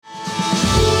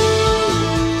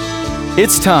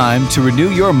It's time to renew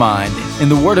your mind in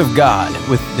the Word of God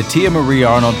with the Tia Marie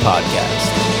Arnold Podcast.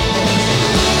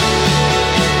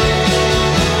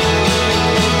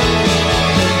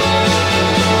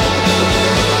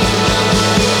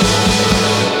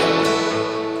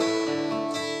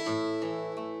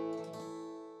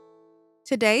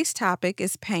 Today's topic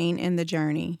is pain in the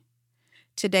journey.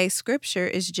 Today's scripture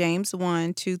is James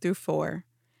 1, 2-4.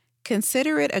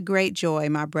 Consider it a great joy,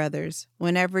 my brothers,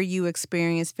 whenever you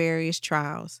experience various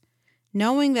trials,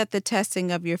 knowing that the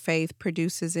testing of your faith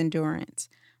produces endurance.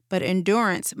 But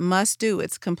endurance must do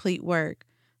its complete work,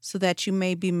 so that you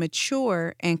may be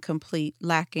mature and complete,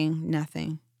 lacking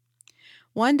nothing.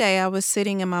 One day I was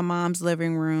sitting in my mom's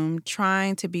living room,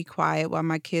 trying to be quiet while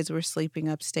my kids were sleeping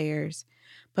upstairs.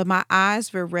 But my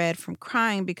eyes were red from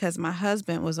crying because my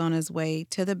husband was on his way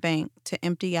to the bank to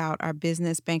empty out our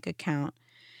business bank account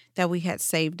that we had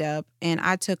saved up, and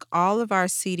I took all of our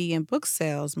CD and book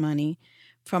sales money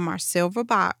from our silver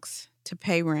box to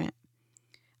pay rent.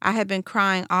 I had been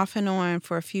crying off and on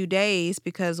for a few days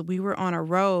because we were on a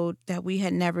road that we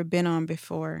had never been on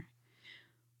before.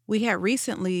 We had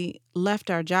recently left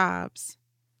our jobs.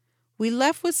 We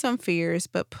left with some fears,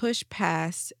 but pushed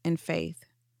past in faith.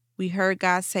 We heard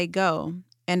God say go,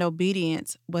 and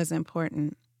obedience was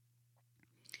important.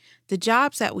 The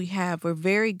jobs that we have were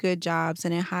very good jobs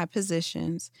and in high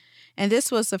positions, and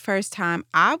this was the first time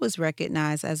I was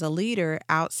recognized as a leader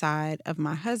outside of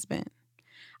my husband.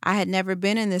 I had never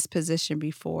been in this position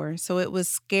before, so it was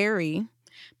scary,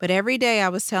 but every day I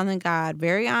was telling God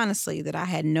very honestly that I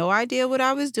had no idea what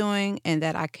I was doing and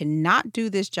that I could not do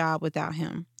this job without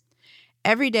Him.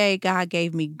 Every day, God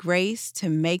gave me grace to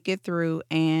make it through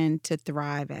and to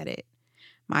thrive at it.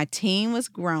 My team was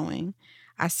growing.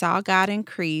 I saw God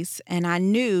increase, and I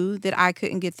knew that I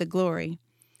couldn't get the glory.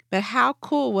 But how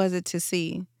cool was it to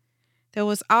see? There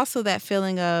was also that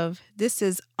feeling of, this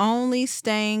is only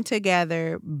staying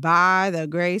together by the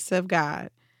grace of God.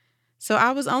 So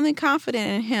I was only confident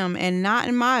in Him and not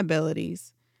in my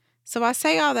abilities. So I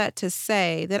say all that to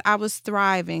say that I was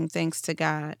thriving thanks to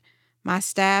God. My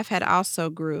staff had also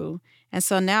grew, and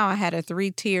so now I had a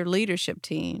 3-tier leadership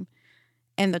team.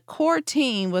 And the core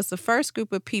team was the first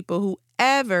group of people who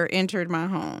ever entered my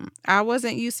home. I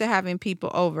wasn't used to having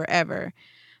people over ever,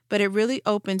 but it really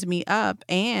opened me up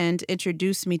and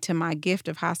introduced me to my gift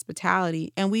of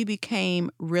hospitality, and we became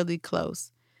really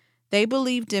close. They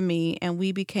believed in me, and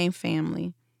we became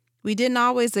family. We didn't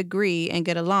always agree and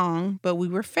get along, but we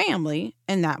were family,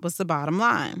 and that was the bottom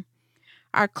line.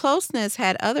 Our closeness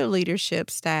had other leadership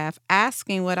staff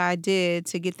asking what I did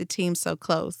to get the team so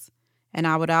close. And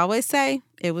I would always say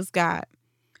it was God.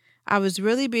 I was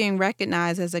really being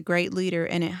recognized as a great leader,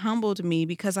 and it humbled me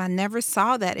because I never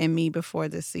saw that in me before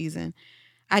this season.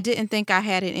 I didn't think I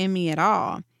had it in me at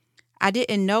all. I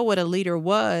didn't know what a leader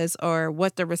was or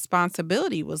what the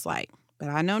responsibility was like, but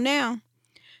I know now.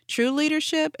 True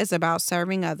leadership is about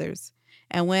serving others.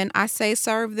 And when I say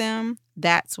serve them,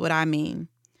 that's what I mean.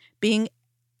 Being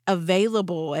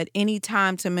available at any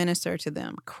time to minister to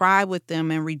them, cry with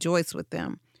them and rejoice with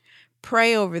them,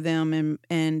 pray over them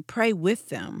and pray with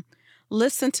them,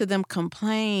 listen to them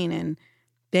complain and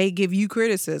they give you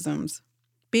criticisms,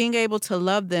 being able to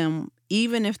love them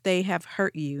even if they have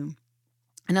hurt you,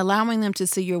 and allowing them to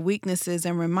see your weaknesses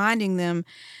and reminding them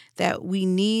that we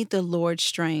need the Lord's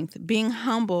strength, being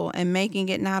humble and making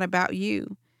it not about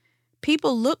you.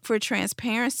 People look for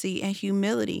transparency and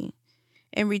humility.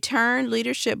 In return,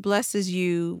 leadership blesses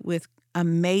you with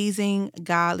amazing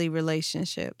godly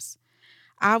relationships.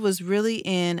 I was really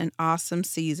in an awesome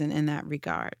season in that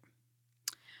regard.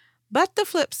 But the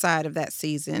flip side of that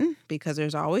season, because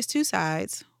there's always two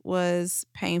sides, was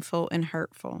painful and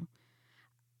hurtful.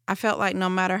 I felt like no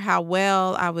matter how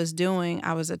well I was doing,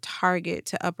 I was a target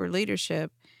to upper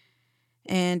leadership.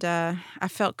 And I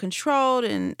felt controlled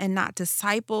and not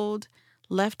discipled,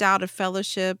 left out of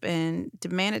fellowship, and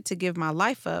demanded to give my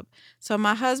life up. So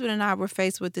my husband and I were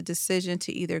faced with the decision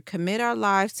to either commit our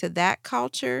lives to that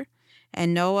culture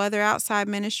and no other outside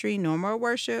ministry, no more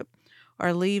worship,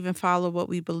 or leave and follow what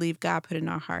we believe God put in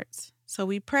our hearts. So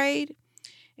we prayed,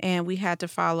 and we had to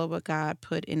follow what God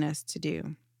put in us to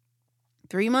do.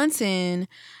 3 months in,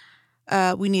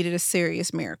 we needed a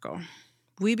serious miracle.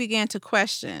 We began to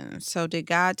question, so did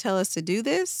God tell us to do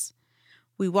this?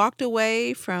 We walked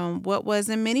away from what was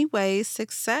in many ways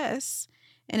success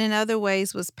and in other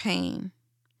ways was pain.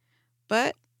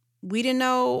 But we didn't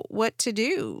know what to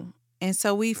do. And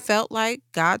so we felt like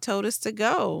God told us to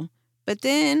go. But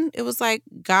then it was like,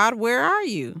 God, where are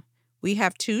you? We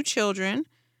have 2 children.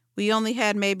 We only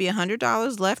had maybe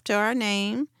 $100 left to our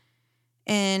name.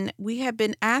 And we had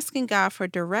been asking God for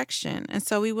direction. And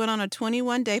so we went on a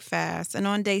 21-day fast. And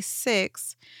on day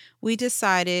 6, I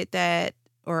decided that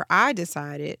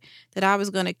I was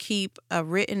going to keep a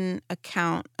written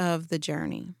account of the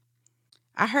journey.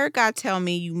 I heard God tell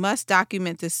me, you must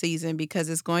document this season because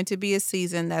it's going to be a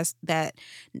season that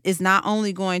is not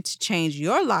only going to change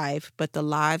your life, but the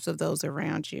lives of those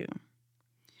around you.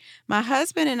 My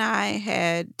husband and I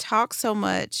had talked so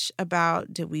much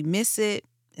about, did we miss it?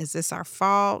 Is this our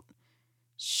fault?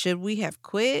 Should we have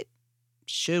quit?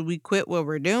 Should we quit what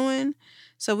we're doing?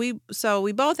 So we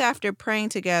both, after praying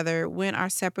together, went our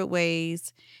separate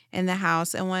ways in the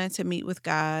house and wanted to meet with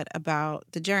God about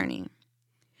the journey.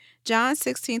 John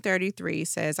 16:33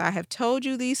 says, I have told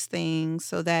you these things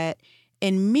so that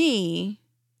in me,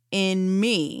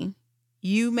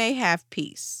 you may have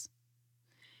peace.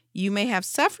 You may have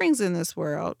sufferings in this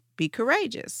world. Be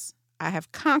courageous. I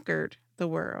have conquered the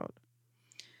world.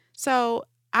 So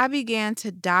I began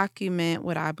to document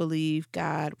what I believe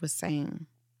God was saying.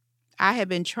 I had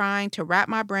been trying to wrap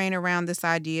my brain around this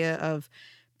idea of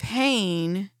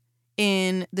pain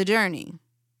in the journey.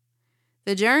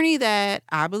 The journey that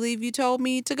I believe you told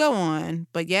me to go on,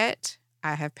 but yet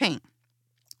I have pain.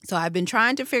 So I've been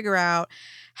trying to figure out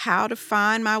how to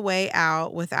find my way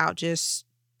out without just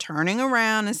turning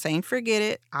around and saying, forget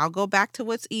it. I'll go back to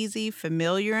what's easy,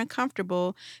 familiar, and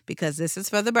comfortable because this is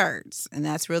for the birds. And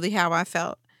that's really how I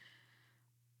felt.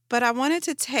 But I wanted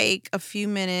to take a few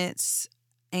minutes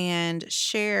and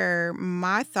share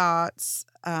my thoughts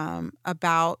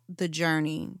about the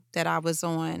journey that I was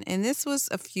on. And this was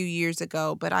a few years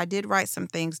ago, but I did write some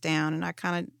things down and I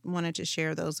kind of wanted to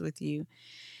share those with you.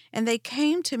 And they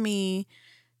came to me,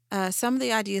 some of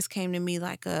the ideas came to me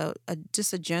like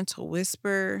just a gentle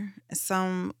whisper.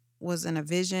 Some was in a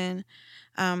vision.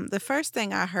 The first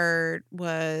thing I heard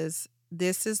was,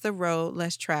 this is the road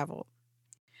less traveled.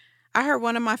 I heard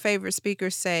one of my favorite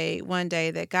speakers say one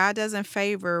day that God doesn't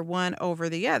favor one over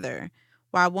the other.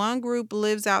 While one group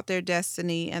lives out their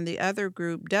destiny and the other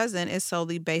group doesn't, is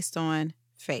solely based on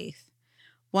faith.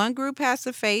 One group has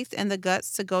the faith and the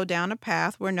guts to go down a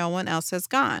path where no one else has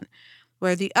gone,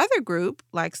 where the other group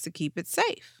likes to keep it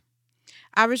safe.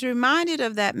 I was reminded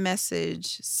of that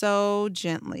message so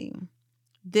gently.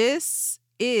 This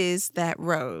is that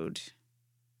road.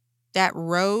 That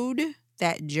road,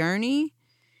 that journey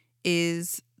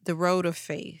is the road of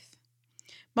faith.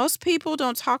 Most people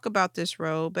don't talk about this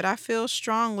road, but I feel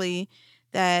strongly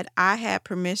that I had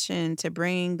permission to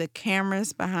bring the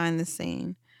cameras behind the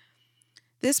scene.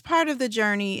 This part of the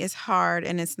journey is hard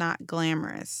and it's not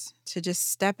glamorous, to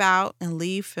just step out and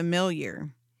leave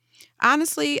familiar.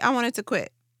 Honestly, I wanted to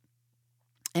quit.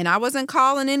 And I wasn't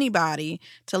calling anybody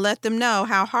to let them know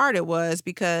how hard it was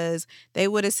because they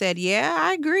would have said, yeah,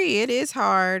 I agree, it is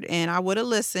hard. And I would have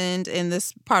listened and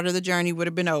this part of the journey would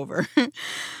have been over.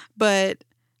 But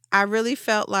I really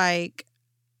felt like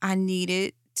I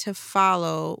needed to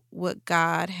follow what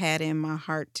God had in my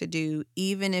heart to do,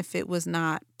 even if it was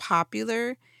not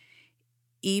popular,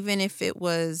 even if it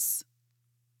was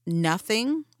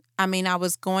nothing. I mean, I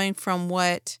was going from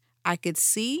what I could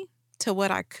see to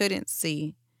what I couldn't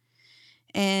see.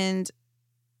 And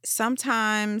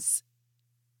sometimes,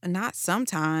 not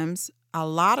sometimes, a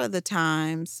lot of the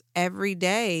times, every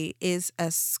day is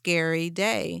a scary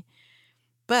day.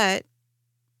 But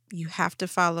you have to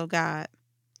follow God.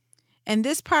 And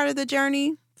this part of the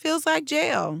journey feels like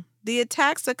jail. The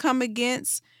attacks that come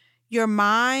against your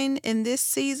mind in this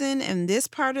season and this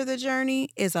part of the journey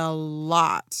is a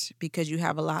lot because you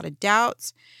have a lot of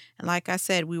doubts. And like I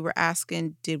said, we were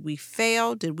asking, did we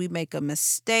fail? Did we make a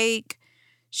mistake?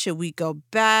 Should we go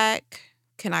back?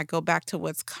 Can I go back to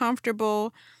what's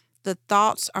comfortable? The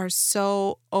thoughts are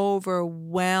so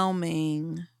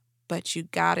overwhelming, but you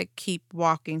got to keep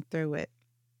walking through it.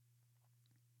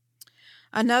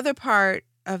 Another part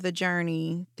of the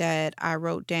journey that I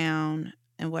wrote down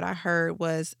and what I heard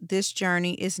was, this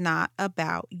journey is not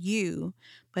about you,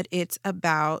 but it's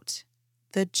about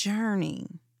the journey.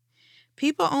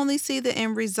 People only see the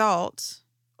end result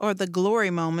or the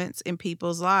glory moments in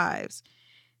people's lives.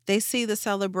 They see the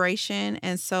celebration,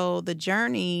 and so the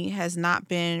journey has not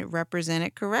been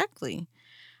represented correctly.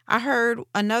 I heard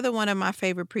another one of my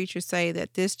favorite preachers say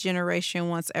that this generation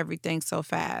wants everything so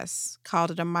fast, called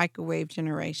it a microwave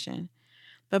generation.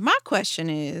 But my question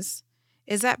is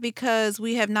that because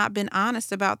we have not been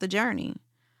honest about the journey?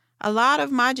 A lot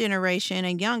of my generation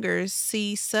and younger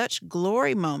see such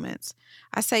glory moments.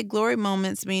 I say glory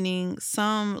moments meaning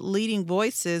some leading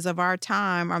voices of our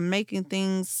time are making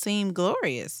things seem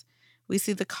glorious. We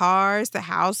see the cars, the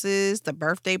houses, the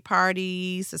birthday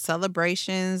parties, the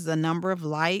celebrations, the number of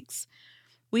likes.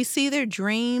 We see their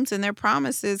dreams and their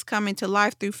promises coming to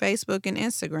life through Facebook and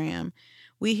Instagram.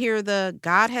 We hear the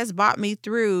God has brought me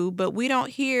through, but we don't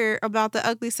hear about the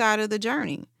ugly side of the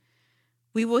journey.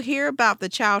 We will hear about the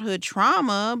childhood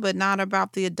trauma, but not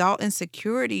about the adult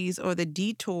insecurities or the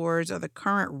detours or the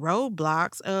current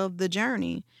roadblocks of the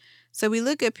journey. So we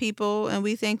look at people and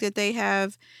we think that they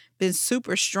have been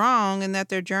super strong and that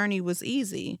their journey was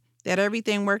easy, that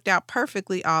everything worked out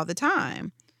perfectly all the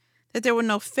time, that there were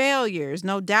no failures,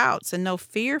 no doubts, and no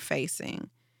fear facing.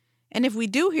 And if we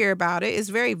do hear about it, it's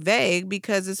very vague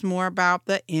because it's more about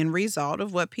the end result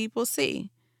of what people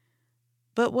see.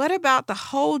 But what about the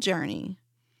whole journey?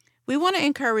 We want to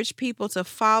encourage people to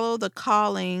follow the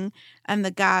calling and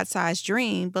the God-sized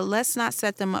dream, but let's not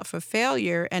set them up for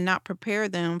failure and not prepare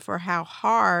them for how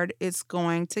hard it's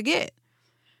going to get.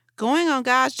 Going on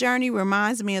God's journey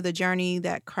reminds me of the journey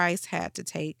that Christ had to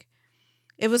take.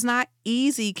 It was not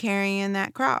easy carrying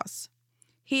that cross.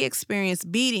 He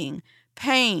experienced beating,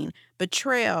 pain,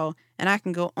 betrayal, and I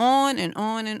can go on and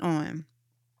on and on.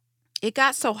 It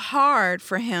got so hard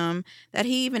for him that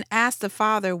he even asked the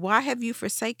Father, "Why have you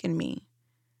forsaken me?"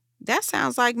 That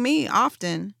sounds like me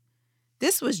often.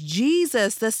 This was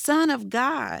Jesus, the Son of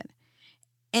God.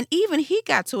 And even he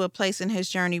got to a place in his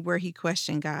journey where he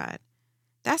questioned God.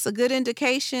 That's a good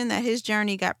indication that his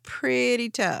journey got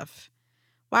pretty tough.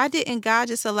 Why didn't God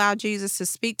just allow Jesus to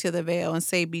speak to the veil and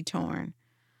say, "Be torn"?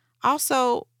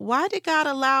 Also, why did God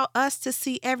allow us to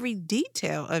see every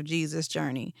detail of Jesus'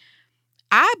 journey?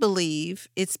 I believe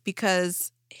it's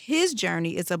because his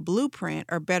journey is a blueprint,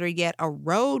 or better yet, a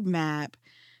roadmap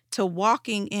to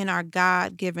walking in our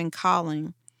God-given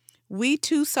calling. We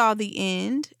too saw the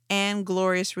end and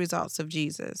glorious results of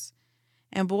Jesus.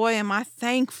 And boy, am I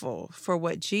thankful for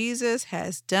what Jesus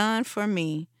has done for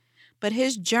me. But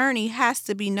his journey has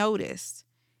to be noticed.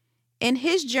 In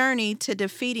his journey to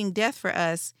defeating death for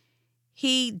us,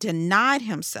 he denied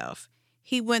himself.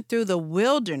 He went through the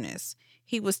wilderness.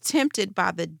 He was tempted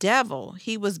by the devil.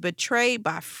 He was betrayed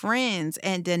by friends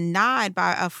and denied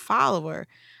by a follower.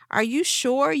 Are you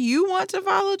sure you want to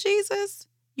follow Jesus?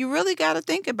 You really got to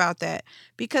think about that,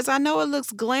 because I know it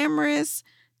looks glamorous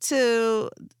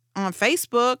on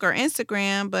Facebook or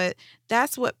Instagram, but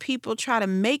that's what people try to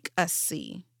make us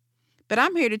see. But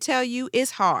I'm here to tell you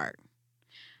it's hard.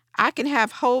 I can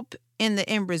have hope in the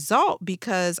end result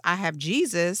because I have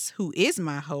Jesus, who is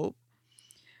my hope.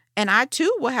 And I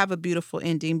too will have a beautiful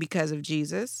ending because of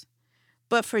Jesus.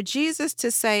 But for Jesus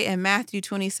to say in Matthew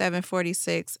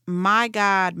 27:46, my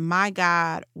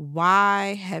God,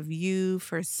 why have you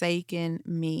forsaken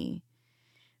me?"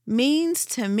 means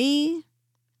to me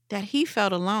that he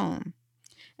felt alone.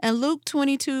 In Luke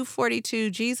 22:42,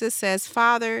 Jesus says,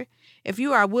 "Father, if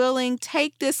you are willing,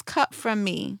 take this cup from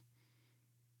me."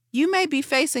 You may be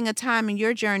facing a time in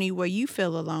your journey where you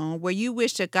feel alone, where you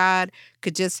wish that God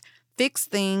could just fix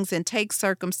things and take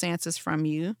circumstances from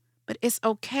you. But it's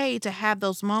okay to have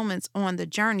those moments on the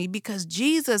journey because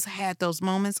Jesus had those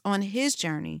moments on his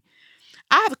journey.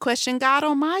 I have questioned God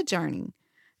on my journey.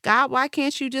 God, why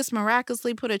can't you just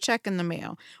miraculously put a check in the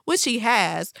mail? Which he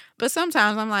has, but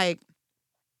sometimes I'm like,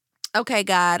 okay,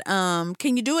 God,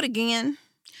 can you do it again?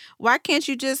 Why can't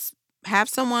you just have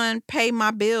someone pay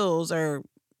my bills, or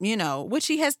which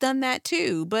he has done that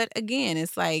too. But again,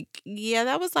 it's like, yeah,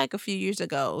 that was like a few years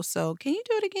ago. So can you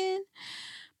do it again?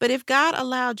 But if God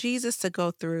allowed Jesus to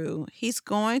go through, he's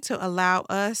going to allow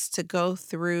us to go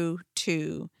through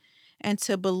too. And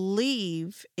to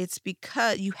believe, it's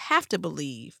because you have to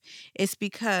believe. It's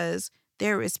because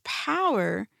there is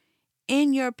power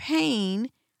in your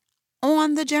pain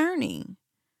on the journey.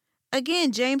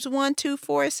 Again, James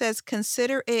 1:2-4 says,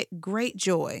 "Consider it great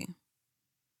joy."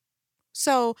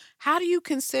 So, how do you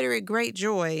consider it great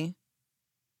joy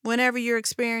whenever you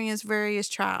experience various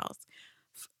trials?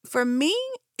 For me,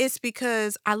 it's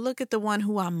because I look at the one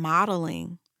who I'm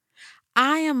modeling.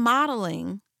 I am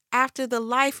modeling after the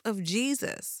life of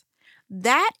Jesus.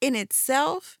 That in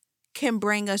itself can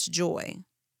bring us joy,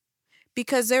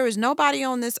 because there is nobody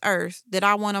on this earth that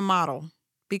I want to model,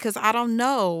 because I don't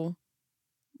know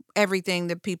everything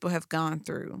that people have gone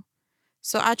through.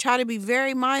 So I try to be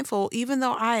very mindful, even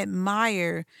though I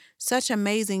admire such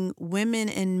amazing women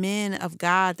and men of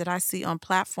God that I see on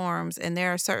platforms. And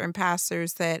there are certain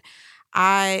pastors that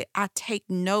I take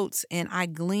notes and I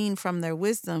glean from their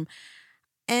wisdom.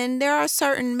 And there are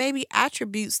certain maybe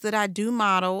attributes that I do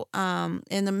model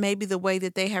in maybe the way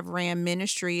that they have ran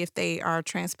ministry, if they are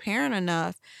transparent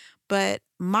enough. But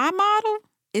my model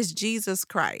is Jesus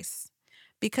Christ,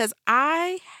 because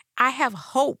I have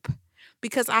hope,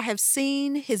 because I have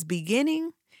seen his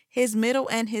beginning, his middle,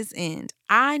 and his end.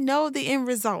 I know the end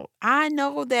result. I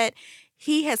know that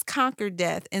He has conquered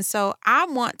death. And so I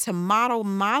want to model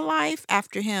my life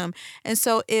after him. And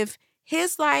so if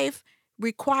his life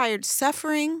required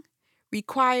suffering,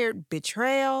 required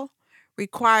betrayal,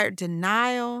 required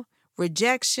denial,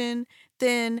 rejection,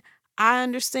 then I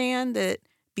understand that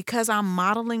because I'm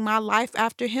modeling my life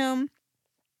after him,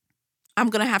 I'm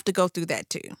going to have to go through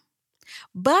that too.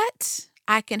 But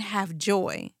I can have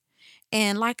joy.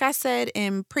 And like I said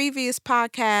in previous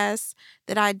podcasts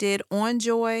that I did on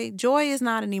joy, joy is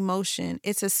not an emotion,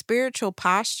 it's a spiritual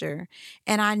posture.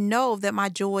 And I know that my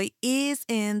joy is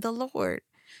in the Lord.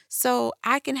 So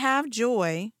I can have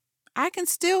joy. I can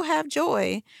still have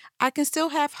joy. I can still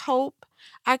have hope.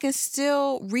 I can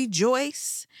still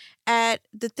rejoice at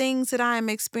the things that I am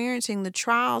experiencing, the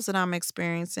trials that I'm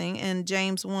experiencing. And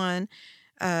James 1,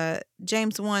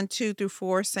 2 through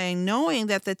 4 saying, knowing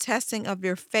that the testing of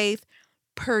your faith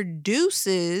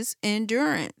produces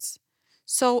endurance.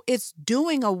 So it's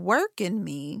doing a work in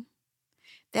me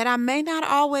that I may not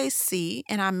always see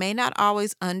and I may not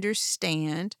always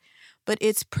understand, but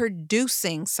it's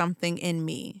producing something in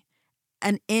me,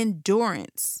 an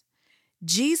endurance.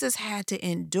 Jesus had to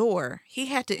endure. He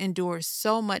had to endure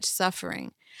so much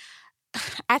suffering.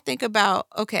 I think about,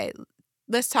 okay,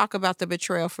 let's talk about the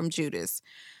betrayal from Judas.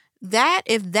 That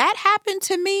if that happened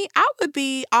to me, I would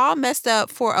be all messed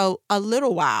up for a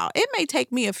little while. It may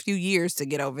take me a few years to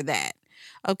get over that.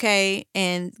 Okay.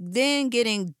 And then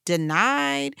getting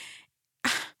denied.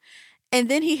 And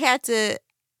then he had to,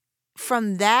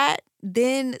 from that,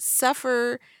 then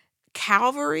suffer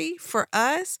Calvary for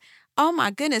us. Oh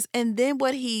my goodness. And then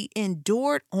what he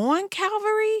endured on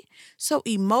Calvary. So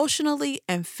emotionally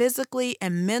and physically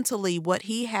and mentally, what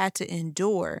he had to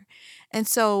endure. And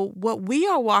so what we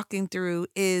are walking through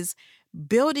is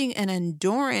building an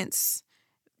endurance,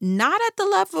 not at the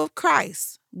level of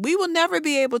Christ. We will never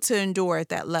be able to endure at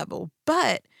that level,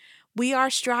 but we are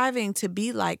striving to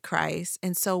be like Christ.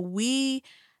 And so we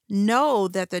know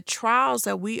that the trials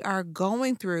that we are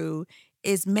going through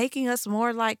is making us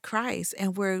more like Christ,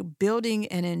 and we're building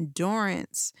an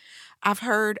endurance. I've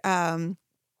heard one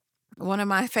of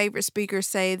my favorite speakers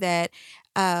say that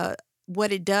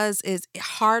what it does is it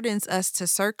hardens us to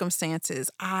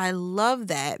circumstances. I love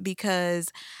that because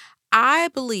I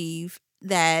believe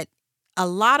that a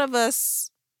lot of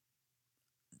us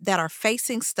that are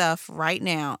facing stuff right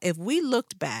now, if we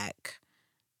looked back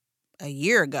a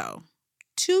year ago,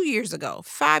 2 years ago,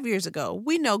 5 years ago,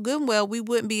 we know good and well we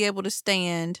wouldn't be able to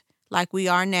stand like we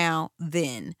are now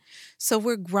then. So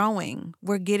we're growing,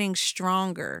 we're getting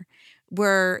stronger,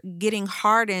 we're getting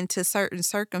hardened to certain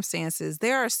circumstances.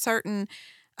 There are certain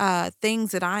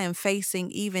things that I am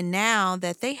facing even now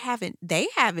that they haven't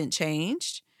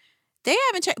changed. They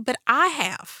haven't changed, but I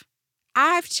have.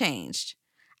 I've changed.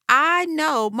 I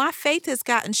know my faith has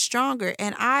gotten stronger,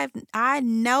 and I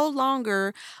no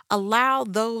longer allow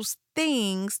those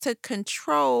things to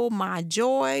control my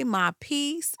joy, my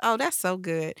peace. Oh, that's so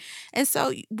good. And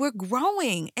so we're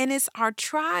growing, and it's our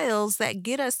trials that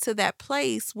get us to that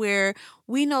place where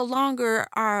we no longer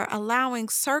are allowing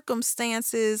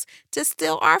circumstances to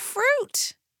steal our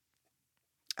fruit.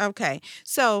 Okay.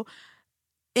 So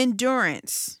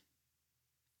endurance.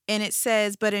 And it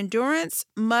says, but endurance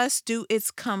must do its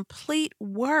complete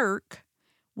work.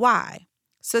 Why?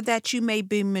 So that you may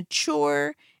be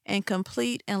mature and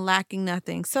complete and lacking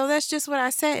nothing. So that's just what I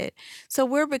said. So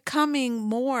we're becoming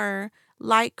more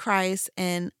like Christ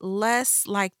and less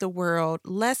like the world,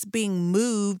 less being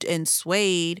moved and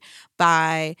swayed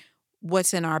by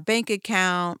what's in our bank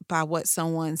account, by what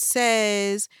someone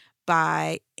says,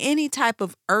 by any type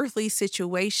of earthly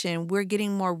situation. We're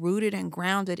getting more rooted and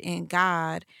grounded in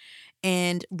God,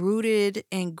 and rooted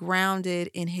and grounded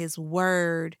in his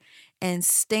word, and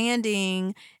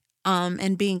standing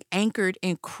and being anchored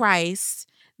in Christ.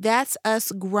 That's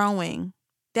us growing.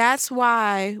 That's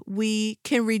why we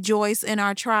can rejoice in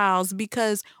our trials,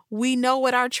 because we know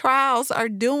what our trials are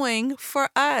doing for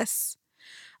us.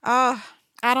 Oh,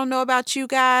 I don't know about you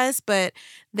guys, but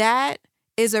that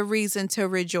is a reason to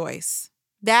rejoice.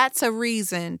 That's a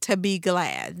reason to be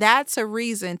glad. That's a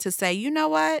reason to say, you know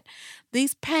what?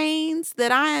 These pains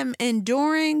that I am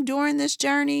enduring during this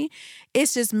journey,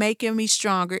 it's just making me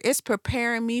stronger. It's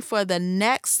preparing me for the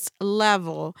next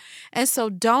level. And so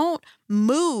don't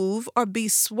move or be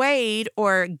swayed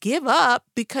or give up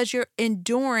because you're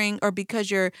enduring or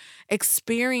because you're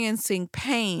experiencing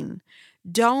pain.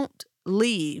 Don't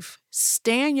leave.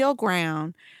 Stand your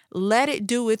ground. Let it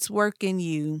do its work in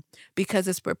you, because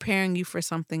it's preparing you for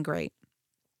something great.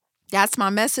 That's my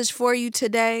message for you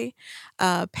today.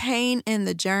 Pain in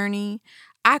the journey.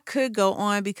 I could go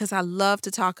on because I love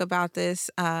to talk about this.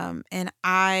 And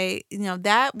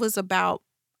that was about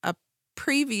a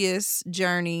previous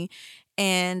journey.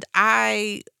 And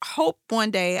I hope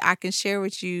one day I can share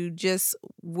with you just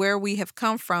where we have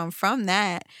come from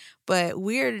that. But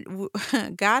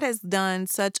God has done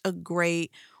such a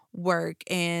great work,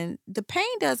 and the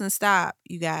pain doesn't stop,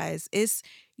 you guys.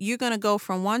 You're going to go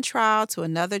from one trial to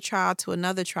another trial to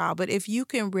another trial. But if you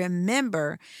can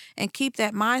remember and keep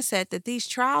that mindset that these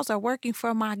trials are working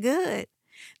for my good,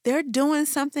 they're doing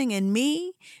something in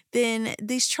me, then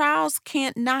these trials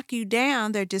can't knock you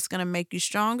down. They're just going to make you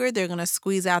stronger. They're going to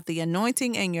squeeze out the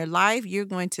anointing in your life. You're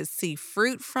going to see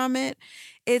fruit from it.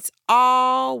 It's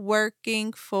all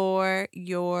working for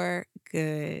your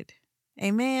good.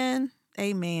 Amen.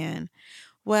 Amen.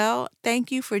 Well,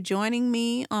 thank you for joining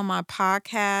me on my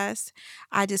podcast.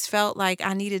 I just felt like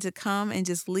I needed to come and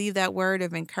just leave that word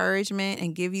of encouragement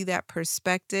and give you that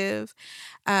perspective.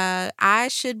 I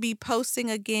should be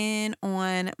posting again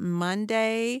on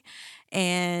Monday.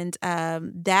 And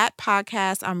that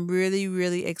podcast I'm really,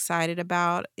 really excited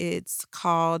about. It's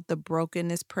called The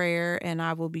Brokenness Prayer, and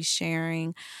I will be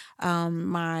sharing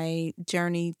my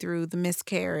journey through the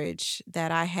miscarriage that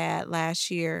I had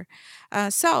last year.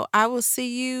 So I will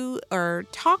see you or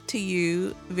talk to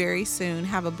you very soon.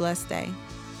 Have a blessed day.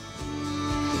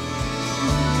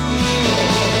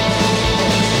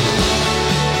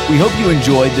 We hope you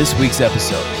enjoyed this week's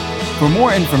episode. For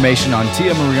more information on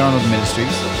Tia Marie Arnold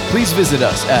Ministries, please visit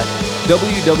us at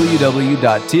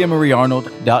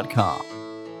www.tiamariearnold.com.